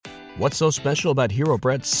What's so special about Hero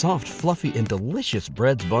Bread's soft, fluffy, and delicious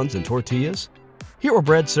breads, buns, and tortillas? Hero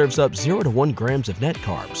Bread serves up 0 to 1 grams of net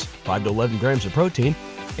carbs, 5 to 11 grams of protein,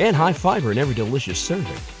 and high fiber in every delicious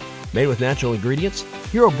serving. Made with natural ingredients,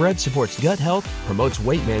 Hero Bread supports gut health, promotes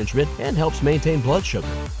weight management, and helps maintain blood sugar.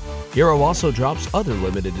 Hero also drops other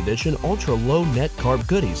limited edition ultra-low net carb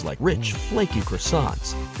goodies like rich, flaky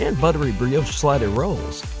croissants and buttery brioche slider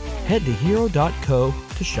rolls. Head to hero.co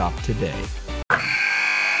to shop today.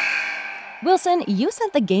 Wilson, you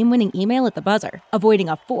sent the game-winning email at the buzzer, avoiding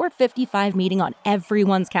a 4:55 meeting on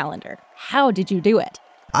everyone's calendar. How did you do it?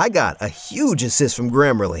 I got a huge assist from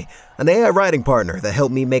Grammarly, an AI writing partner that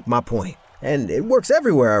helped me make my point. And it works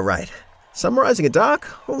everywhere I write. Summarizing a doc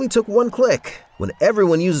only took 1 click. When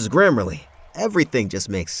everyone uses Grammarly, everything just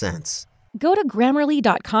makes sense. Go to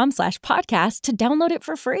Grammarly.com/podcast to download it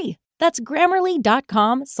for free. That's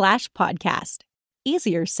Grammarly.com/podcast.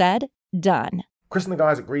 Easier said, done. Chris and the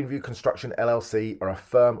guys at Greenview Construction LLC are a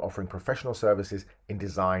firm offering professional services in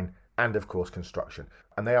design and, of course, construction.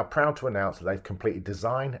 And they are proud to announce that they've completed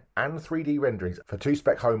design and 3D renderings for 2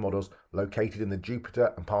 spec home models located in the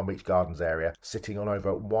Jupiter and Palm Beach Gardens area, sitting on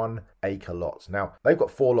over 1 acre lots. Now, they've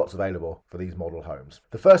got 4 lots available for these model homes.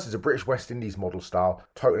 The first is a British West Indies model style,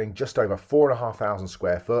 totaling just over 4,500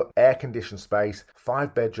 square foot, air-conditioned space,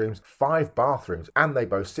 5 bedrooms, 5 bathrooms, and they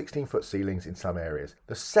boast 16-foot ceilings in some areas.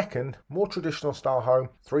 The second, more traditional style home,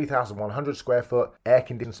 3,100 square foot,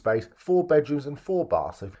 air-conditioned space, 4 bedrooms and 4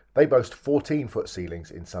 baths. They boast 14-foot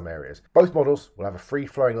ceilings in some areas. Both models will have a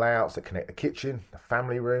free-flowing layouts that connect the kitchen, the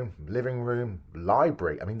family room, living room,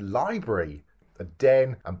 library, a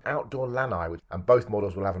den, and outdoor lanai. And both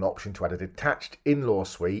models will have an option to add a detached in-law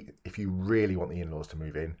suite if you really want the in-laws to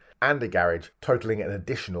move in, and a garage totaling an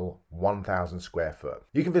additional 1,000 square foot.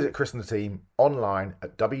 You can visit Chris and the team online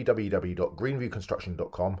at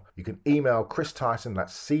www.greenviewconstruction.com. You can email Chris Tyson,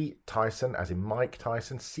 that's C Tyson as in Mike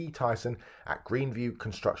Tyson, C Tyson at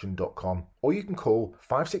greenviewconstruction.com, or you can call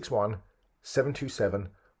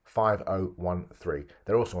 561-727-5013.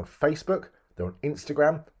 They're also on Facebook, they're on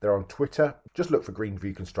Instagram, they're on Twitter. Just look for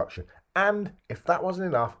Greenview Construction. And if that wasn't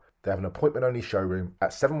enough, they have an appointment-only showroom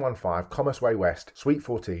at 715 Commerce Way West, Suite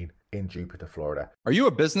 14 in Jupiter, Florida. Are you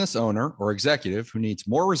a business owner or executive who needs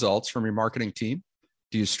more results from your marketing team?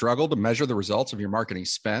 Do you struggle to measure the results of your marketing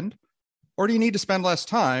spend? Or do you need to spend less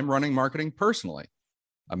time running marketing personally?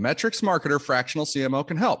 A metrics marketer fractional CMO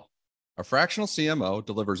can help. A fractional CMO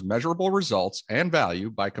delivers measurable results and value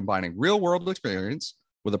by combining real-world experience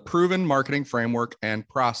with a proven marketing framework and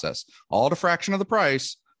process, all at a fraction of the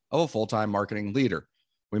price of a full-time marketing leader.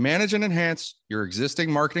 We manage and enhance your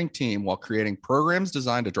existing marketing team while creating programs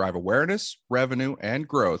designed to drive awareness, revenue, and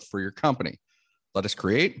growth for your company. Let us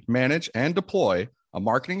create, manage, and deploy a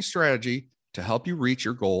marketing strategy to help you reach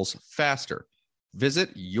your goals faster.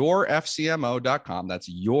 Visit yourfcmo.com. That's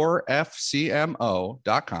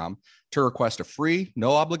yourfcmo.com to request a free,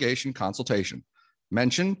 no obligation consultation.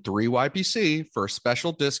 Mention 3YPC for a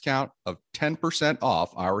special discount of 10%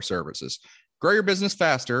 off our services. Grow your business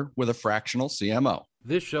faster with a fractional CMO.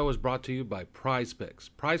 This show is brought to you by Prize Picks.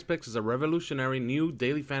 Prize Picks is a revolutionary new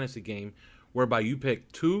daily fantasy game whereby you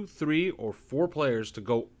pick 2, 3, or 4 players to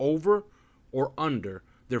go over or under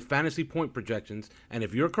their fantasy point projections, and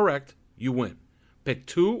if you're correct, you win. Pick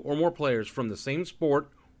 2 or more players from the same sport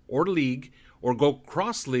or league, or go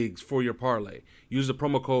cross leagues for your parlay. Use the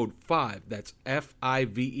promo code 5, that's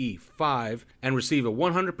FIVE, 5, and receive a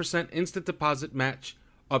 100% instant deposit match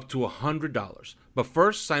up to $100. But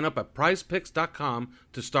first, sign up at prizepicks.com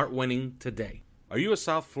to start winning today. Are you a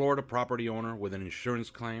South Florida property owner with an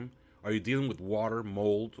insurance claim? Are you dealing with water,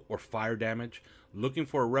 mold, or fire damage? Looking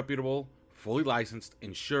for a reputable, fully licensed,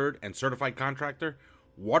 insured, and certified contractor?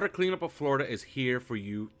 Water Cleanup of Florida is here for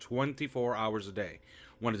you 24 hours a day.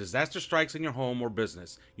 When a disaster strikes in your home or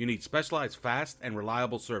business, you need specialized, fast, and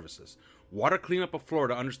reliable services. Water Cleanup of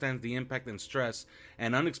Florida understands the impact and stress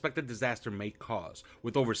an unexpected disaster may cause.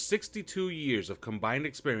 With over 62 years of combined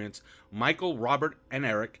experience, Michael, Robert, and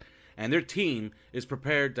Eric and their team is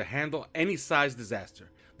prepared to handle any size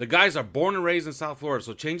disaster. The guys are born and raised in South Florida,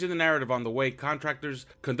 so changing the narrative on the way contractors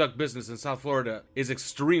conduct business in South Florida is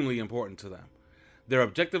extremely important to them. Their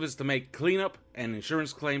objective is to make cleanup and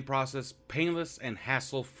insurance claim process painless and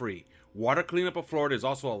hassle-free. Water Cleanup of Florida is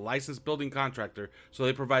also a licensed building contractor, so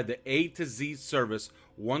they provide the A to Z service,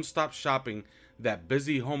 one-stop shopping that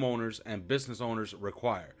busy homeowners and business owners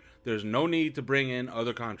require. There's no need to bring in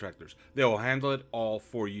other contractors. They will handle it all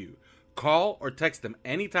for you. Call or text them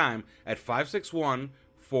anytime at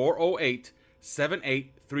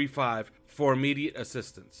 561-408-7835 for immediate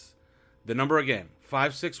assistance. The number again,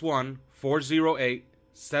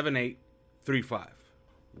 561-408-7835.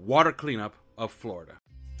 water cleanup of Florida.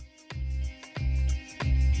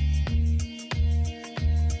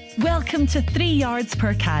 Welcome to 3 Yards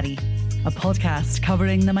Per Carry, a podcast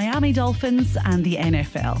covering the Miami Dolphins and the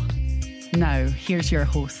NFL. Now, here's your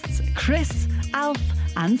hosts, Chris, Alf,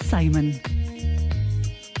 and Simon.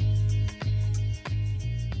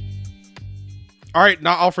 All right,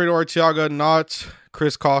 not Alfredo Arteaga, not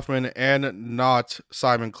Chris Kaufman, and not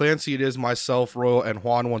Simon Clancy. It is myself, Royal, and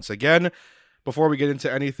Juan once again. Before we get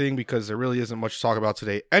into anything, because there really isn't much to talk about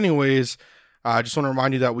today anyways, I just want to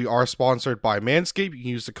remind you that we are sponsored by Manscaped. You can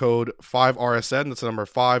use the code 5RSN, that's the number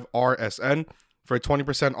 5RSN, for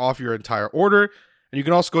 20% off your entire order. And you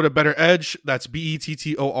can also go to Better Edge, that's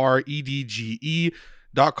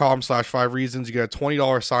BettoredGe.com/5reasons. You get a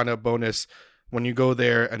 $20 sign-up bonus when you go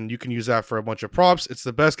there, and you can use that for a bunch of props. It's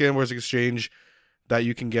the best Gamblers Exchange that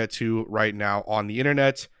you can get to right now on the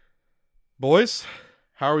internet. Boys,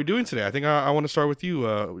 how are we doing today? I think I want to start with you,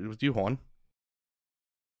 Juan.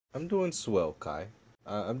 I'm doing swell, Kai.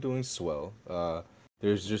 I'm doing swell.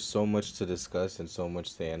 There's just so much to discuss and so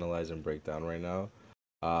much to analyze and break down right now.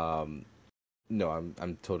 No,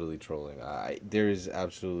 I'm totally trolling. There is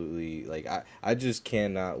absolutely, like, I just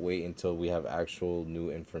cannot wait until we have actual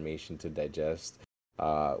new information to digest.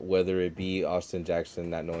 Whether it be Austin Jackson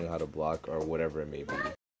not knowing how to block or whatever it may be.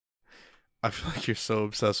 I feel like you're so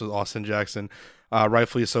obsessed with Austin Jackson.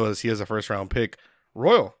 Rightfully so, as he is a first-round pick.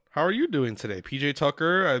 Royal, how are you doing today? PJ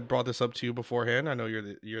Tucker, I brought this up to you beforehand. I know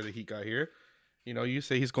you're the Heat guy here. You know, you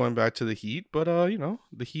say he's going back to the Heat, but, you know,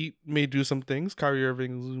 the Heat may do some things. Kyrie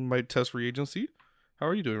Irving might test free agency. How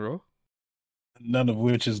are you doing, Ro? None of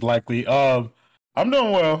which is likely. I'm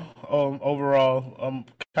doing well overall. I'm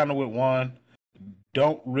kind of with Juan.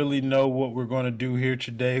 Don't really know what we're going to do here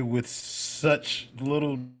today with such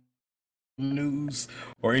little news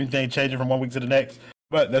or anything changing from one week to the next.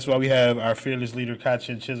 But that's why we have our fearless leader,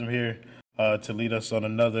 Kachin Chisholm, here to lead us on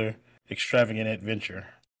another extravagant adventure.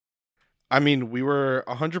 I mean, we were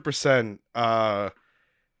 100%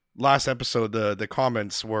 last episode. The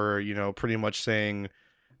comments were, you know, pretty much saying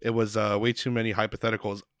it was way too many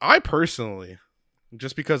hypotheticals. I personally,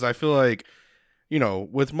 just because I feel like, you know,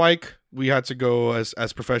 with Mike, we had to go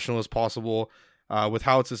as professional as possible. With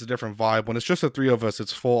Houts, it's a different vibe. When it's just the three of us,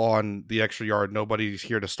 it's full on the extra yard. Nobody's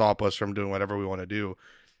here to stop us from doing whatever we want to do.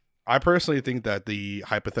 I personally think that the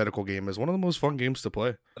hypothetical game is one of the most fun games to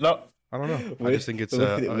play. No. I don't know. I just think it's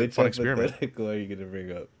a fun experiment. Which hypothetical are you going to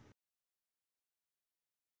bring up?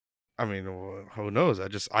 I mean, who knows? I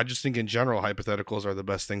just think in general, hypotheticals are the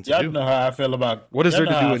best thing to do. Y'all know how I feel about what is there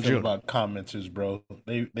to do in June? About commenters, bro.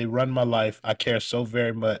 They run my life. I care so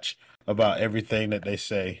very much about everything that they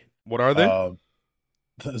say. What are they?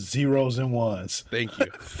 The zeros and ones. Thank you.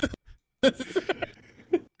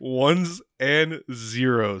 Ones and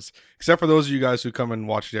zeros. Except for those of you guys who come and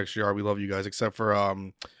watch the XGR, we love you guys. Except for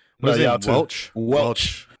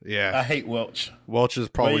Welch. Yeah, I hate Welch. Welch is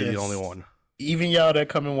probably the only one. Even y'all that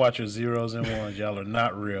come and watch your zeros and ones, y'all are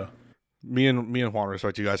not real. Me and Juan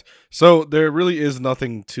respect you guys. So there really is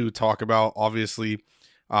nothing to talk about, obviously.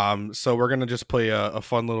 So we're gonna just play a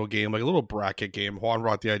fun little game, like a little bracket game. Juan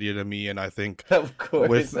brought the idea to me, and I think of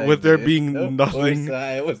course with there being nothing,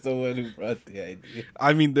 I was the one who brought the idea.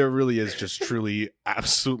 I mean, there really is just truly,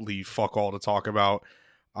 absolutely fuck all to talk about.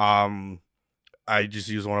 I just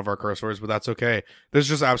used one of our curse words, but that's okay. There's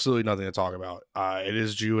just absolutely nothing to talk about. It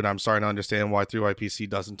is June, and I'm starting to understand why 3YPC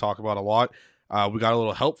doesn't talk about a lot. We got a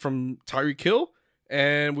little help from Tyreek Hill,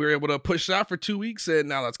 and we were able to push that for 2 weeks, and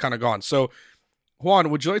now that's kind of gone. So, Juan,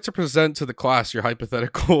 would you like to present to the class your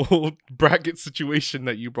hypothetical bracket situation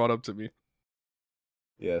that you brought up to me?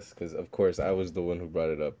 Yes, because of course I was the one who brought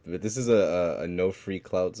it up. But this is a no free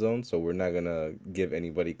clout zone, so we're not going to give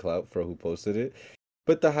anybody clout for who posted it.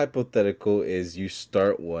 But the hypothetical is you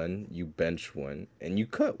start one, you bench one, and you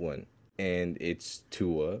cut one. And it's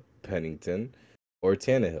Tua, Pennington, or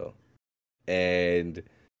Tannehill. And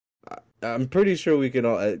I'm pretty sure we can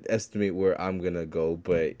all estimate where I'm going to go,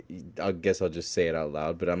 but I guess I'll just say it out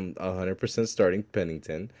loud. But I'm 100% starting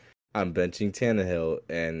Pennington. I'm benching Tannehill,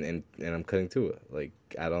 and I'm cutting Tua. Like,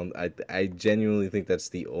 I genuinely think that's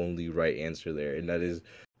the only right answer there, and that is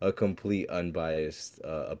a complete unbiased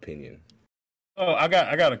opinion. Oh, I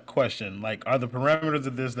got a question. Like, are the parameters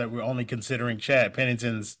of this that we're only considering Chad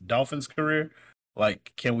Pennington's Dolphins career?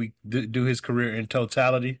 Like, can we do his career in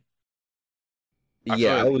totality?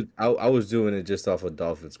 I was doing it just off of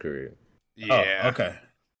Dolphins career. Yeah. Oh, okay.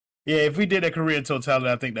 Yeah, if we did a career in totality,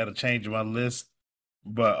 I think that'll change my list.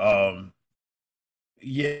 But I'm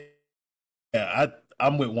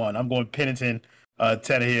with one. I'm going Pennington,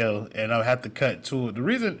 Tannehill, and I'll have to cut Tua. The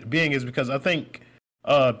reason being is because I think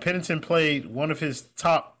Pennington played one of his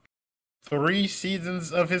top 3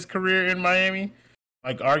 seasons of his career in Miami.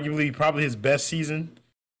 Like arguably probably his best season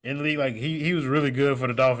in the league. Like he was really good for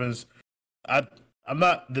the Dolphins. I'm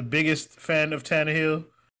not the biggest fan of Tannehill,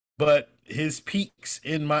 but his peaks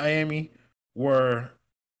in Miami were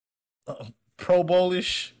Pro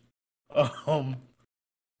Bowlish. Well,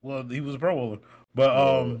 he was a Pro Bowler,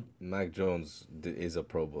 but Mac Jones is a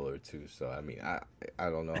Pro Bowler too. So I mean, I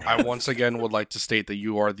don't know. I once again would like to state that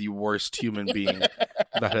you are the worst human being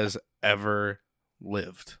that has ever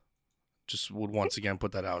lived. Just would once again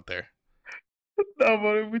put that out there. No,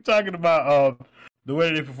 but we're talking about the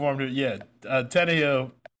way they performed it. Yeah,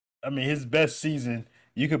 Tannehill. I mean, his best season.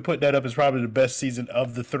 You could put that up as probably the best season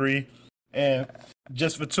of the 3. And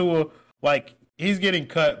just for Tua, like he's getting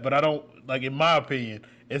cut, but I don't like. In my opinion,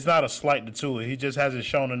 it's not a slight to Tua. He just hasn't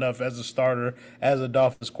shown enough as a starter, as a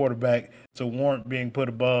Dolphins quarterback, to warrant being put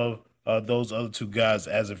above those other 2 guys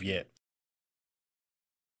as of yet.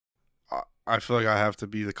 I feel like I have to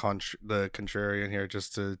be the contrarian here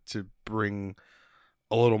just to bring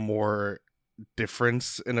a little more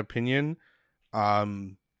difference in opinion.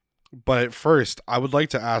 But first, I would like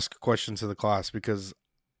to ask a question to the class because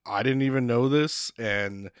I didn't even know this,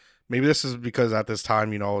 and maybe this is because at this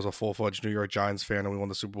time, I was a full-fledged New York Giants fan and we won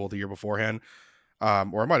the Super Bowl the year beforehand,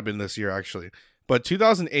 or it might have been this year actually. But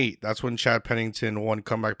 2008, that's when Chad Pennington won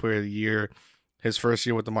Comeback Player of the Year. His first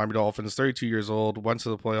year with the Miami Dolphins, 32 years old, went to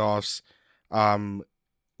the playoffs.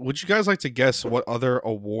 Would you guys like to guess what other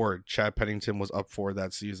award Chad Pennington was up for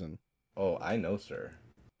that season? Oh, I know, sir.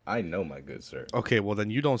 I know, my good sir. Okay, well then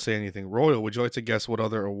you don't say anything. Royal, would you like to guess what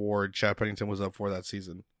other award Chad Pennington was up for that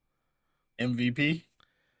season? MVP?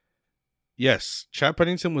 Yes, Chad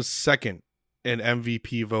Pennington was second in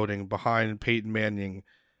MVP voting behind Peyton Manning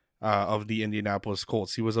of the Indianapolis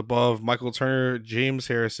Colts. He was above Michael Turner, James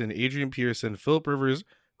Harrison, Adrian Peterson, Phillip Rivers,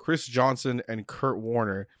 Chris Johnson, and Kurt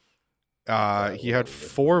Warner. He had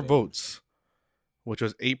 4 votes, which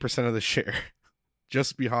was 8% of the share,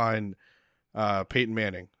 just behind Peyton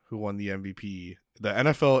Manning, who won the MVP, the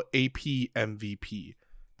NFL AP MVP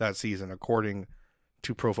that season, according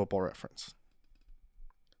to Pro Football Reference.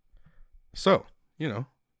 So,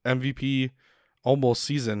 MVP almost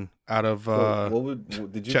season out of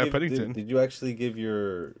Chad Pennington. Did you actually give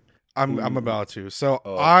your... I'm about to. So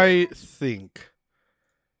okay. I think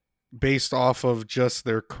based off of just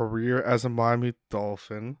their career as a Miami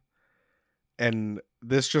Dolphin, and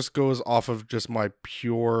this just goes off of just my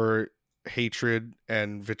pure hatred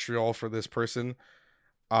and vitriol for this person,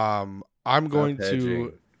 I'm going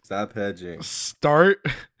to stop hedging. Start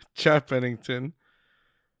Chad Pennington,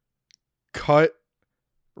 cut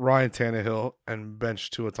Ryan Tannehill, and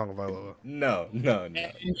bench Tua Tagovailoa. No.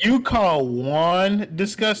 You call one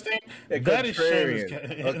disgusting? That is shameless.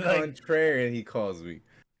 A contrarian, he calls me.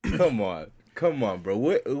 Come on, bro.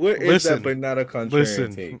 What is that but not a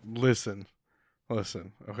contrarian take? Listen.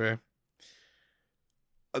 Okay.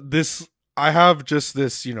 I have just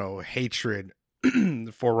this, hatred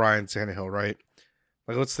for Ryan Tannehill, right?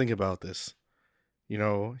 Like, let's think about this.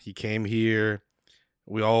 He came here.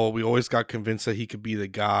 We always got convinced that he could be the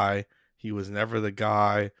guy. He was never the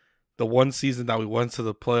guy. The one season that we went to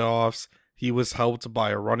the playoffs, he was helped by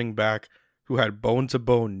a running back who had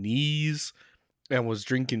bone-to-bone knees and was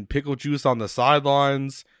drinking pickle juice on the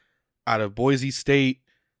sidelines out of Boise State.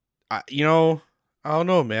 I don't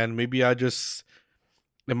know, man. Maybe I just,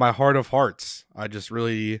 in my heart of hearts, I just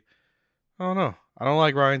really, I don't know. I don't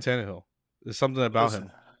like Ryan Tannehill. There's something about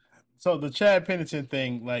him. So the Chad Pennington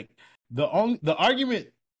thing, like the argument,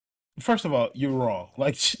 first of all, you're wrong.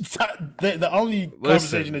 Like the only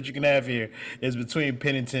conversation that you can have here is between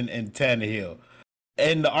Pennington and Tannehill.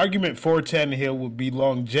 And the argument for Tannehill would be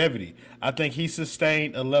longevity. I think he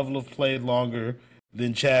sustained a level of play longer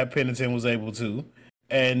than Chad Pennington was able to,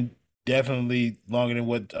 and definitely longer than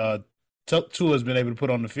what Tua has been able to put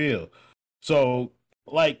on the field. So,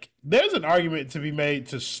 like, there's an argument to be made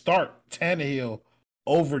to start Tannehill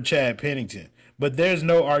over Chad Pennington, but there's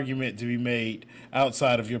no argument to be made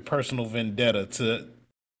outside of your personal vendetta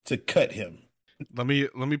to cut him. Let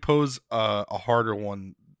me pose a harder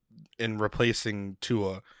one in replacing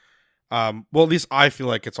Tua. Well, at least I feel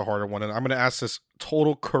like it's a harder one, and I'm going to ask this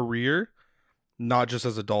total career, not just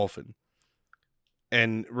as a Dolphin.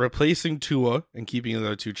 And replacing Tua and keeping the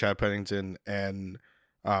other two, Chad Pennington and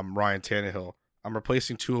Ryan Tannehill, I'm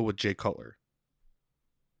replacing Tua with Jay Cutler.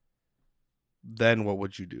 Then what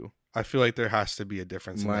would you do? I feel like there has to be a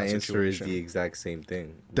difference. My in that answer situation. is the exact same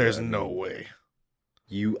thing. There's no way.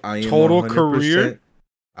 I am total career.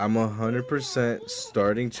 I'm 100%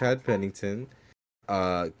 starting Chad Pennington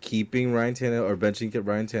keeping Ryan Tannehill or benching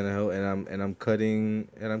Ryan Tannehill, and I'm cutting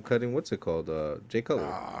what's it called? Jay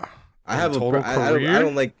Cutler. I have total career?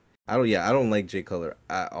 I don't like Jay Cutler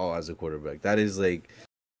at all as a quarterback. That is like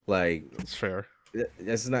That's fair.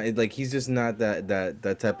 that's not like he's just not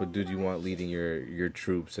that type of dude you want leading your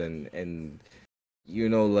troops and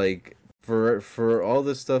like for all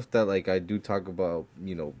the stuff that like I do talk about,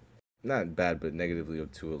 not bad but negatively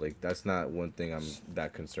of Tua, like that's not one thing I'm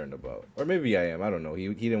that concerned about. Or maybe I am. I don't know.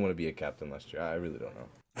 He didn't want to be a captain last year. I really don't know.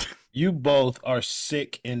 You both are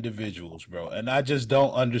sick individuals, bro, and I just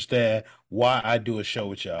don't understand why I do a show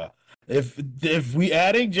with y'all. If we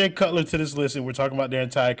adding Jay Cutler to this list and we're talking about their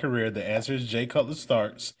entire career, the answer is Jay Cutler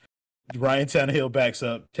starts. Ryan Tannehill backs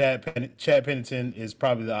up. Chad Pennington is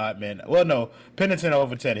probably the odd man. Well, no, Pennington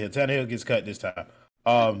over Tannehill. Tannehill gets cut this time.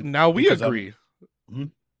 Now we agree.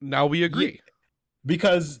 Now we agree.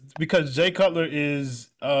 Because Jay Cutler is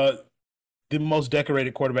the most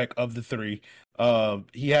decorated quarterback of the three.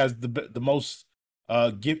 He has the most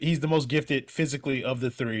he's the most gifted physically of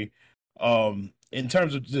the three. In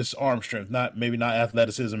terms of just arm strength, maybe not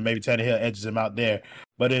athleticism. Maybe Tannehill edges him out there,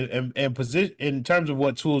 but in position, in terms of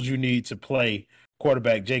what tools you need to play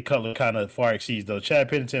quarterback, Jay Cutler kind of far exceeds those. Chad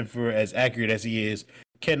Pennington, for as accurate as he is,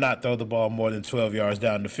 cannot throw the ball more than 12 yards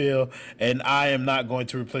down the field, and I am not going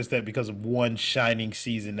to replace that because of one shining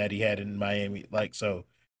season that he had in Miami. So,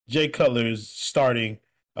 Jay Cutler is starting.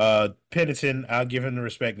 Pennington, I'll give him the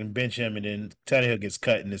respect and bench him, and then Tannehill gets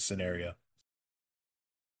cut in this scenario.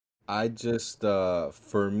 I just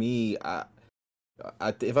for me,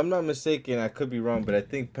 if I'm not mistaken, I could be wrong, but I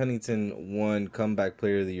think Pennington won comeback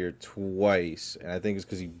player of the year twice, and I think it's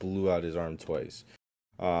because he blew out his arm twice.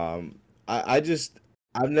 I've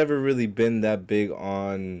never really been that big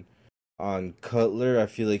on Cutler. I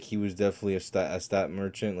feel like he was definitely a stat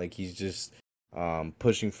merchant. Like he's just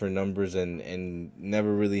pushing for numbers and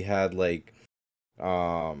never really had like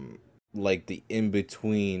the in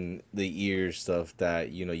between the ears stuff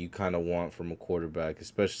that you kind of want from a quarterback,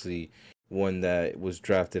 especially one that was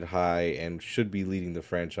drafted high and should be leading the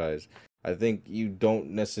franchise. I think you don't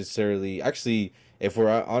necessarily actually, if we're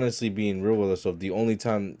honestly being real with ourselves, the only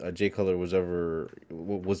time Jay Cutler was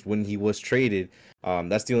when he was traded.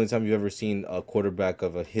 That's the only time you've ever seen a quarterback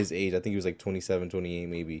of his age. I think he was like 27, 28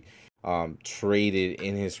 maybe, traded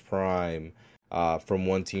in his prime from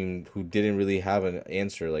one team who didn't really have an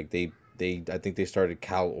answer. Like I think they started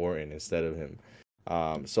Cal Orton instead of him.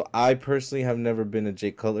 So I personally have never been a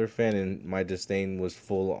Jay Cutler fan, and my disdain was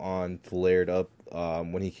full on flared up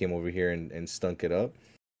when he came over here and stunk it up.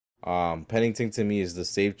 Pennington to me is the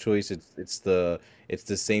safe choice. It's the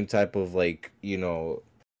same type of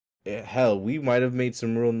hell, we might have made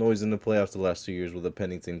some real noise in the playoffs the last 2 years with a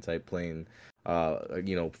Pennington type playing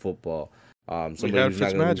football. Somebody who's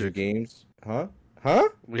not gonna lose games. Huh?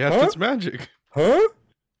 We have Fitzmagic. Huh?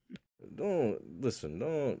 Don't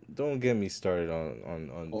get me started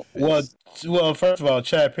on Fitz. Well, first of all,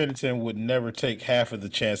 Chad Pennington would never take half of the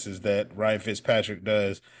chances that Ryan Fitzpatrick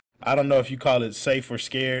does. I don't know if you call it safe or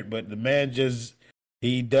scared, but the man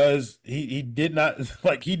he did not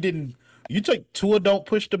he didn't. You take Tua, don't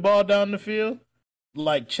push the ball down the field.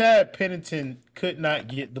 Like Chad Pennington could not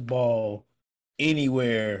get the ball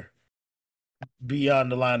anywhere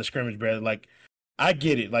beyond the line of scrimmage, brother. Like, I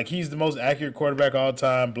get it. Like, he's the most accurate quarterback all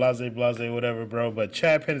time, blase, whatever, bro. But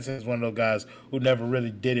Chad Pennington is one of those guys who never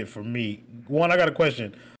really did it for me. One, I got a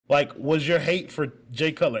question. Like, was your hate for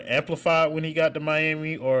Jay Cutler amplified when he got to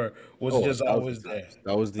Miami, or was it just always there?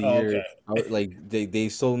 That was the year. Okay. They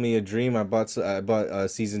sold me a dream. I bought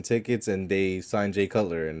season tickets, and they signed Jay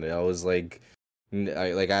Cutler, and I was like,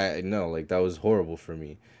 that was horrible for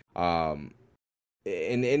me. And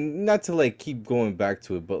not to like keep going back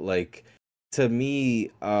to it, but like to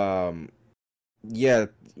me,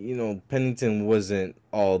 Pennington wasn't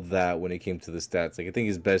all that when it came to the stats. Like I think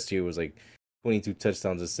his best year was like 22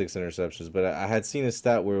 touchdowns and 6 interceptions. But I had seen a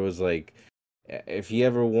stat where it was like, if he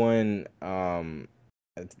ever won,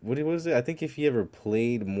 what was it? I think if he ever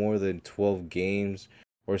played more than 12 games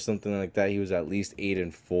or something like that, he was at least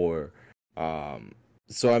 8-4.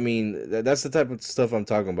 So I mean, that's the type of stuff I'm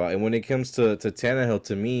talking about. And when it comes to Tannehill,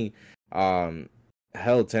 to me,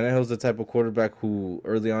 Tannehill's the type of quarterback who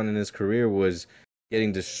early on in his career was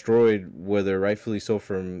getting destroyed, whether rightfully so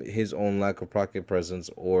from his own lack of pocket presence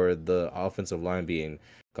or the offensive line being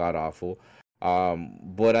god awful.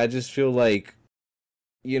 But I just feel like,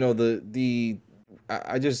 we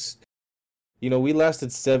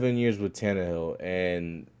lasted 7 years with Tannehill,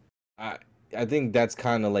 and I think that's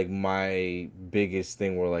kind of like my biggest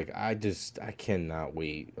thing where like I cannot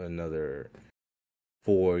wait another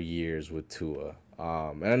 4 years with Tua.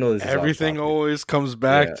 And I know this is everything off topic. always comes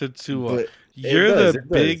back Yeah, to Tua. but You're does, the it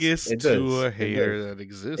does, biggest it does, Tua it hater does. that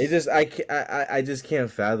exists. It just I just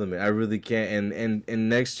can't fathom it. I really can't. And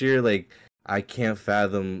next year, like I can't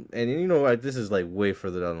fathom. And you know what? This is like way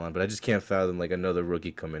further down the line, but I just can't fathom like another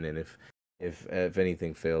rookie coming in if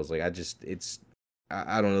anything fails. Like I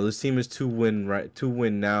don't know. This team is to win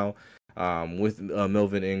now. With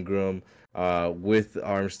Melvin Ingram, with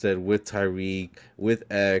Armstead, with Tyreek, with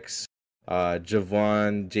X,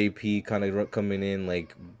 Javon, JP kind of coming in.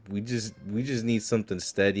 Like we just need something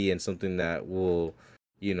steady and something that will,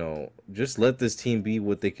 just let this team be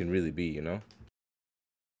what they can really be. And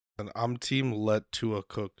I'm team let Tua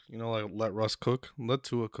cook. Like let Russ cook. Let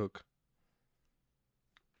Tua cook.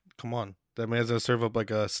 Come on, that man's gonna serve up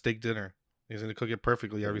like a steak dinner. He's gonna cook it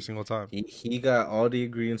perfectly every single time. He got all the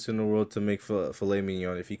ingredients in the world to make filet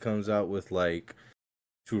mignon. If he comes out with like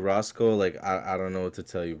churrasco, like I don't know what to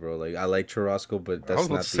tell you, bro. Like I like churrasco, but that's I was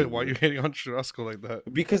about not to say, why are you hating on churrasco like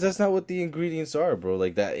that? Because that's not what the ingredients are, bro.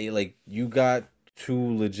 Like that, like you got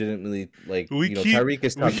two legitimately like Tyreek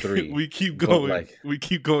is top 3. We keep going. Like, we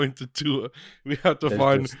keep going to Tua. We have to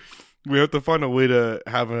find. We have to find a way to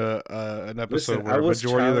have an episode where the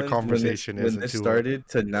majority of the conversation is when it started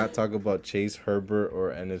to not talk about Chase, Herbert, or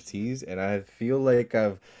NFTs, and I feel like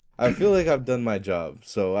I've done my job.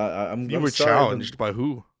 So I'm. You were challenged by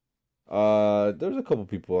who? There's a couple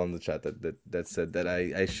people on the chat that said that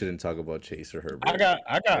I shouldn't talk about Chase or Herbert. I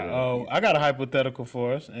got a hypothetical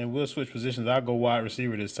for us, and we'll switch positions. I'll go wide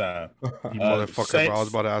receiver this time. You motherfucker! I was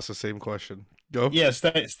about to ask the same question. Go. Yeah,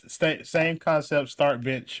 same concept. Start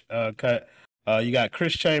bench cut. You got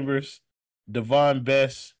Chris Chambers, Devon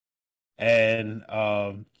Best, and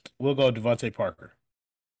we'll go Devontae Parker.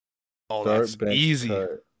 Oh, that's easy.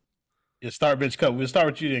 Yeah, start bench cut. We'll start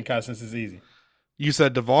with you then, Kai, since it's easy. You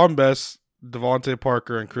said Devon Best, Devontae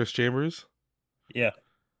Parker, and Chris Chambers? Yeah.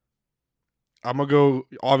 I'm going to go,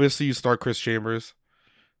 obviously you start Chris Chambers.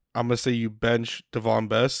 I'm going to say you bench Devon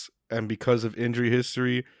Best, and because of injury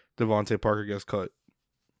history, Devontae Parker gets cut.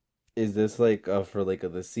 Is this like for like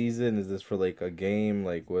the season? Is this for like a game?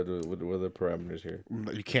 Like what are the parameters here?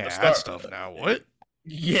 You can't add stuff now. What?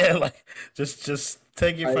 Yeah, like just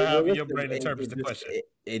take it for however your brain interprets the question.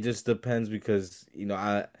 It just depends because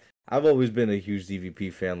I've always been a huge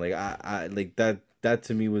DVP fan. Like I like that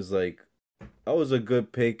to me was like that was a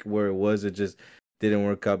good pick where it just didn't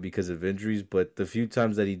work out because of injuries. But the few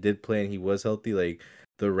times that he did play and he was healthy, like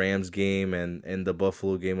the Rams game and the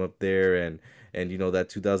Buffalo game up there and that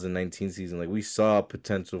 2019 season, like we saw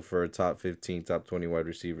potential for a top 15, top 20 wide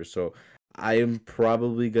receiver. So I am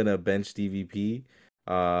probably gonna bench DVP,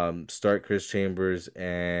 start Chris Chambers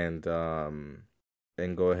and go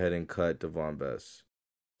ahead and cut Devon Best.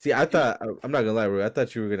 See, I'm not gonna lie, bro. I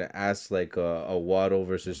thought you were gonna ask like a Waddle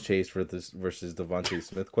versus Chase versus Devontae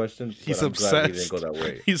Smith question. He's obsessed. Glad we didn't go that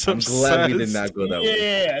way. I'm glad we did not go that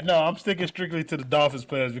way. Yeah, no, I'm sticking strictly to the Dolphins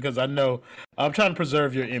players because I know I'm trying to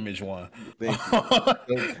preserve your image, Juan. Thank you.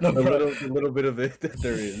 a little bit of it that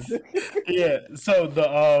there is. Yeah.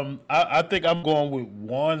 So I think I'm going with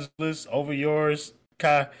Juan's list over yours,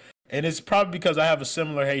 Kai, and it's probably because I have a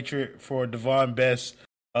similar hatred for Devon Best.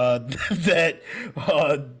 That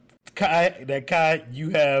Kai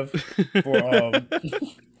you have for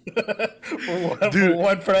for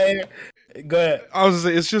one player. Go ahead. I was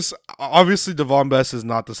gonna say, it's just obviously Devon Best is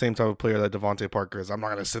not the same type of player that Devontae Parker is. I'm not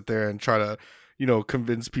gonna sit there and try to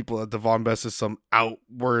convince people that Devon Best is some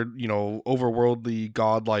outward overworldly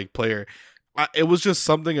godlike player. It was just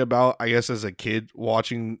something about, I guess, as a kid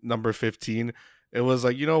watching number 15. It was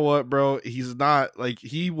like, you know what, bro? He's not like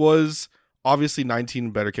he was. Obviously 19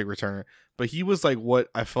 better kick returner, but he was like what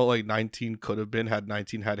I felt like 19 could have been had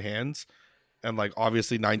 19 had hands, and like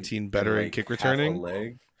obviously 19 better in kick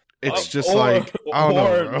returning. It's just I don't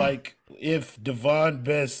know, bro. Like if Devon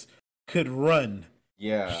Best could run.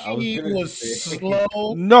 Yeah, he was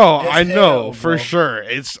slow. No, I know for sure.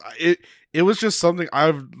 It was just something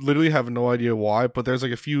I literally have no idea why, but there's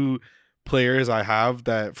like a few players I have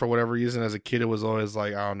that for whatever reason as a kid it was always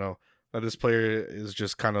like I don't know that this player is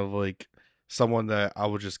just kind of like someone that I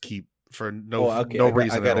would just keep for no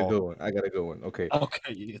reason. I got a good one. Okay.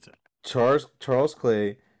 You get to Charles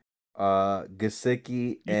Clay,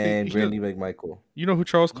 Gesicki, and Randy McMichael. You know who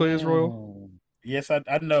Charles Clay is, Royal? Yes, I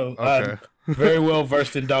know. Okay. I'm very well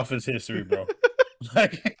versed in Dolphins history, bro.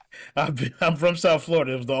 Like I'm from South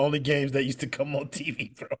Florida. It was the only games that used to come on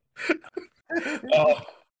TV, bro.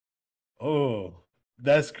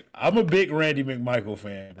 I'm a big Randy McMichael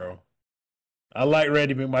fan, bro. I like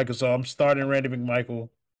Randy McMichael, so I'm starting Randy McMichael.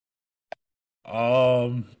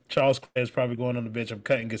 Charles Clay is probably going on the bench. I'm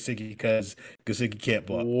cutting Gesicki because Gesicki can't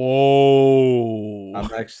block. Whoa! I'm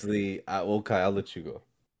actually okay. I'll let you go.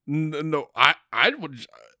 No, I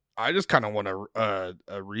just kind of want a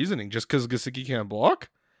reasoning just because Gesicki can't block.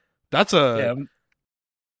 That's a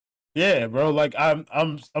yeah, bro. Like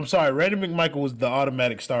I'm sorry. Randy McMichael was the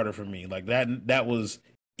automatic starter for me. Like that was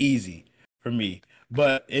easy for me.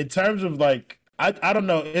 But in terms of like, I don't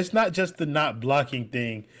know. It's not just the not blocking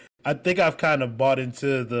thing. I think I've kind of bought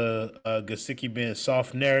into the Gesicki being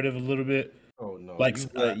soft narrative a little bit. Oh no! Like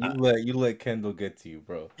you let Kendall get to you,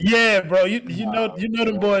 bro. Yeah, bro. You know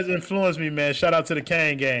them boys influence me, man. Shout out to the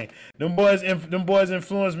Kane gang. Them boys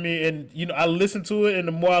influence me, and I listen to it, and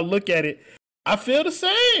the more I look at it, I feel the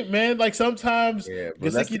same, man. Like sometimes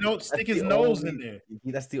Gesicki don't stick his nose in there.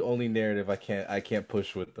 That's the only narrative I can't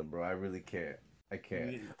push with them, bro. I really can't. I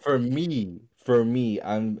can't. For me,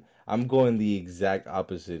 I'm going the exact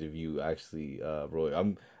opposite of you, actually, Roy.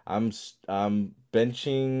 I'm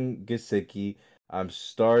benching Gesicki, I'm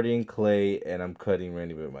starting Clay, and I'm cutting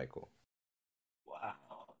Randy McMichael. Wow.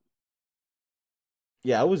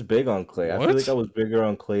 Yeah, I was big on Clay. What? I feel like I was bigger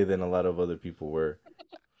on Clay than a lot of other people were.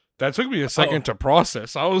 That took me a second to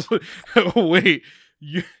process. I was like, wait,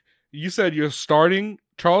 you said you're starting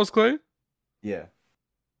Charles Clay? Yeah.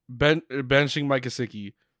 Benching Mike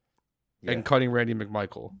Gesicki and cutting Randy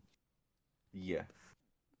McMichael. Yeah.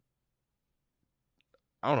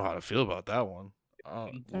 I don't know how to feel about that one.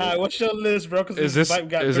 All right, what's your list, bro? Because is this how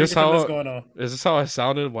going on. Is this how I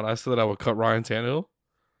sounded when I said I would cut Ryan Tannehill?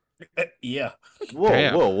 Yeah.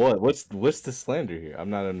 Whoa! What? What's the slander here?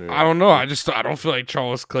 I'm not under. I don't know. I don't feel like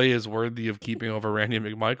Charles Clay is worthy of keeping over Randy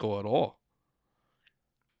McMichael at all.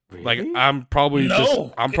 Really? Like I'm probably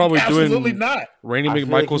absolutely doing not. Randy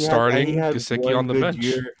McMichael starting, Gesicki on the bench.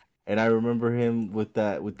 And I remember him with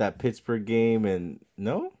that Pittsburgh game, and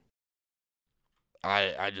no.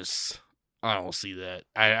 I don't see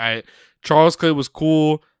that. Charles Clay was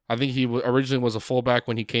cool. I think he originally was a fullback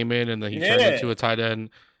when he came in, and then he turned into a tight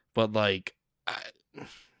end. But like,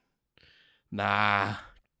 nah.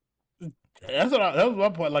 That was my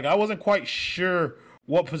point. Like I wasn't quite sure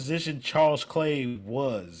what position Charles Clay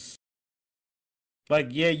was. Like,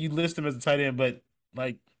 yeah, you list him as a tight end, but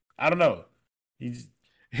like, I don't know. He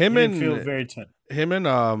didn't feel very him and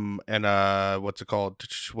what's it called?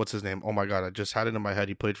 What's his name? Oh my god, I just had it in my head.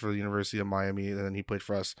 He played for the University of Miami, and then he played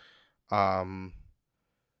for us.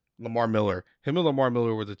 Lamar Miller. Him and Lamar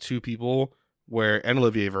Miller were the two people and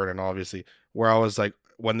Olivier Vernon, obviously, where I was like,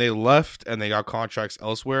 when they left and they got contracts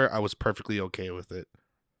elsewhere, I was perfectly okay with it.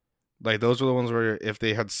 Like those were the ones where if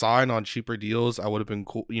they had signed on cheaper deals, I would have been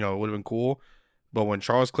cool. It would have been cool. But when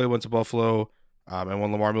Charles Clay went to Buffalo, and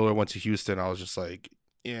when Lamar Miller went to Houston, I was just like,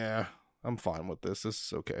 yeah, I'm fine with this. This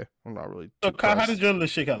is okay. I'm not really. So, Kyle, how did your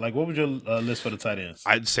list shake out? Like, what was your list for the tight ends?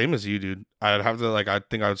 Same as you, dude. I'd have to I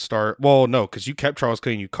think I would start. Well, no, because you kept Charles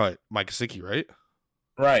Clay and you cut Mike Gesicki, right?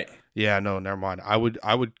 Right. Yeah, no, never mind. I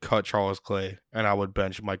would cut Charles Clay and I would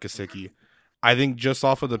bench Mike Gesicki. I think just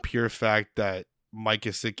off of the pure fact that Mike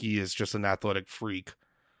Gesicki is just an athletic freak.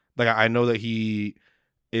 Like I know that he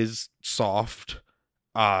is soft.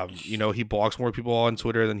 He blocks more people on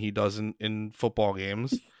Twitter than he does in football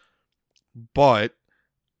games. But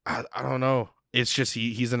I don't know. It's just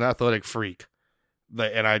he's an athletic freak.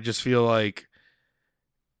 And I just feel like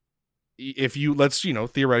if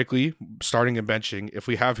theoretically starting and benching, if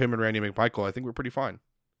we have him and Randy McMichael, I think we're pretty fine.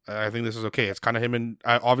 I think this is okay. It's kind of him and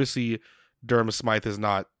obviously Durham Smythe is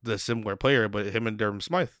not the similar player, but him and Durham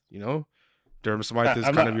Smythe, Durham Smythe is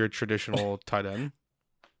kind of your traditional tight end.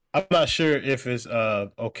 I'm not sure if it's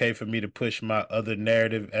okay for me to push my other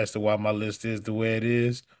narrative as to why my list is the way it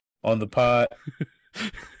is on the pod.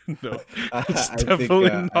 No, it's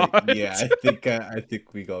definitely not. I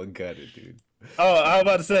think we gonna got it, dude. Oh, I was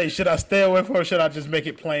about to say, should I stay away from it, or should I just make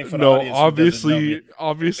it plain for the audience? Obviously,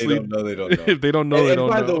 they don't know. If they don't know, they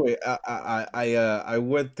don't know. By the way, I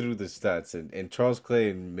went through the stats, and Charles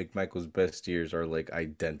Clay and McMichael's best years are like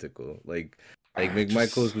identical. Like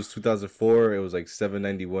McMichael's was 2004. It was like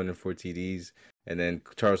 791 and 4 TDs, and then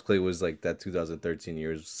Charles Clay was like that 2013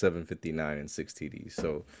 year, 759 and 6 TDs.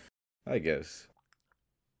 So, I guess.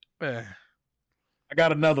 I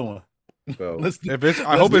got another one. So,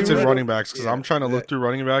 I hope it's in running backs because I'm trying to look through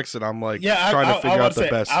running backs and I'm like trying to figure out the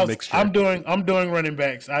best mixture. I'm doing running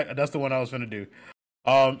backs. That's the one I was going to do.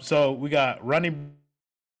 So we got Ronnie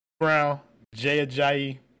Brown, Jay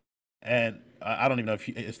Ajayi, and I don't even know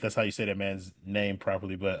if that's how you say that man's name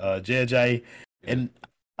properly, but Jay Ajayi, and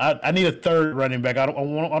I need a third running back. I don't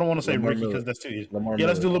want to say Lamar Ricky Miller. because that's too easy.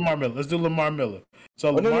 Let's do Lamar Miller. Let's do Lamar Miller.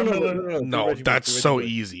 So Lamar Miller. No, that's so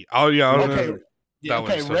easy. Oh yeah. Okay. Yeah, That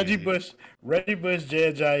okay, was so Reggie easy. Bush,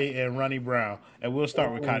 Jay Ajayi, and Ronnie Brown, and we'll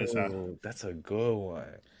start with Kaiser. Oh, that's a good one.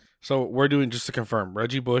 So we're doing, just to confirm,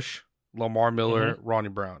 Reggie Bush, Lamar Miller, Ronnie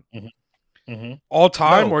Brown. All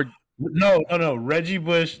time No. Reggie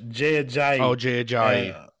Bush, Jay Ajayi. Jay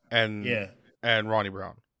Ajayi and yeah, and Ronnie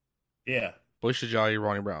Brown. yeah. Bush, Ajayi,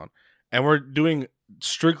 Ronnie Brown. And we're doing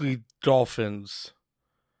strictly Dolphins.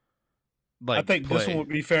 I think this one would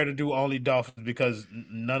be fair to do only Dolphins because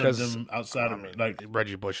none of them outside of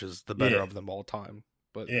Reggie Bush is the better of them all time.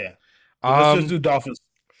 But yeah, let's just do Dolphins.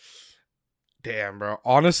 Damn, bro.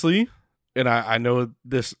 Honestly, and I know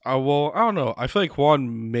this. I don't know. I feel like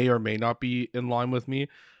Juan may or may not be in line with me.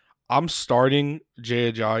 I'm starting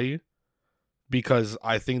Jay Ajayi because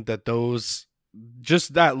I think that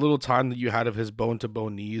just that little time that you had of his bone to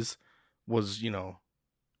bone knees was,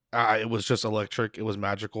 it was just electric. It was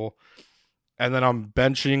magical. And then I'm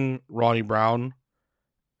benching Ronnie Brown,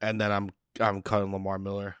 and then I'm cutting Lamar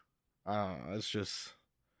Miller. It's just,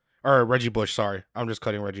 or Reggie Bush. Sorry, I'm just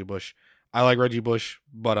cutting Reggie Bush. I like Reggie Bush,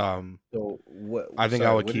 but So what? I think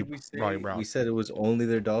I would keep Ronnie Brown. We said it was only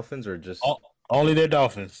their Dolphins, or just only their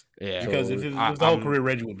Dolphins. Yeah, because if it was the whole career,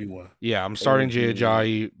 Reggie would be one. Yeah, I'm starting Jay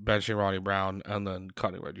Ajayi, benching Ronnie Brown, and then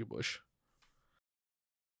cutting Reggie Bush.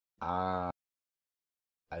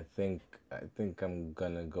 I think I'm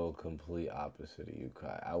gonna go complete opposite of you,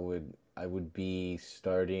 Kai. I would be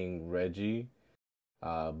starting Reggie,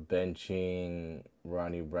 benching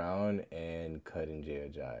Ronnie Brown, and cutting Jay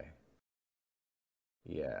Ajayi.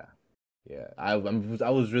 Yeah. I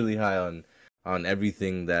was really high on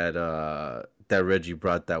everything that Reggie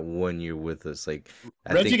brought that 1 year with us. Like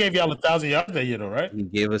Reggie gave y'all 1,000 yards that year, though, right? He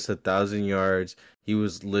gave us 1,000 yards. He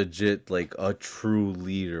was legit like a true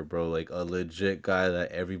leader, bro. Like a legit guy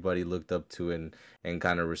that everybody looked up to and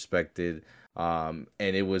kind of respected. And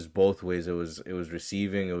it was both ways. It was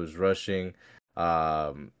receiving, it was rushing.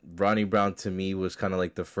 Ronnie Brown to me was kind of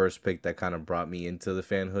like the first pick that kind of brought me into the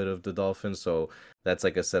fanhood of the Dolphins. So that's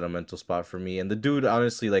like a sentimental spot for me. And the dude,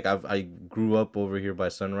 honestly, like I grew up over here by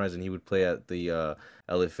Sunrise, and he would play at the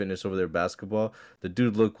LA Fitness over there basketball. The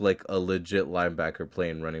dude looked like a legit linebacker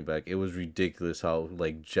playing running back. It was ridiculous how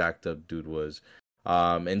like jacked up dude was.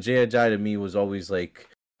 And Jay Ajayi to me was always like,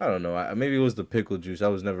 I don't know, maybe it was the pickle juice. I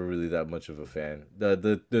was never really that much of a fan.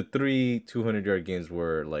 The 3 200-yard games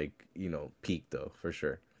were like, peak though, for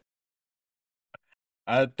sure.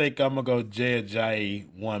 I think I'm gonna go Jay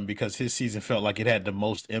Ajayi one because his season felt like it had the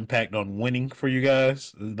most impact on winning for you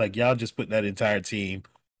guys. Like y'all just put that entire team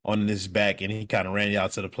on his back, and he kind of ran y'all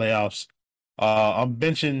to the playoffs. I'm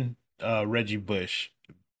benching Reggie Bush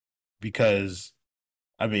because,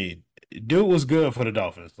 I mean, dude was good for the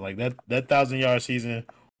Dolphins. Like that 1,000-yard season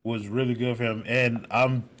was really good for him. And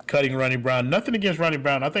I'm cutting Ronnie Brown. Nothing against Ronnie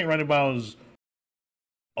Brown. I think Ronnie Brown was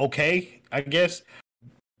okay, I guess.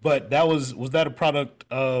 But was that a product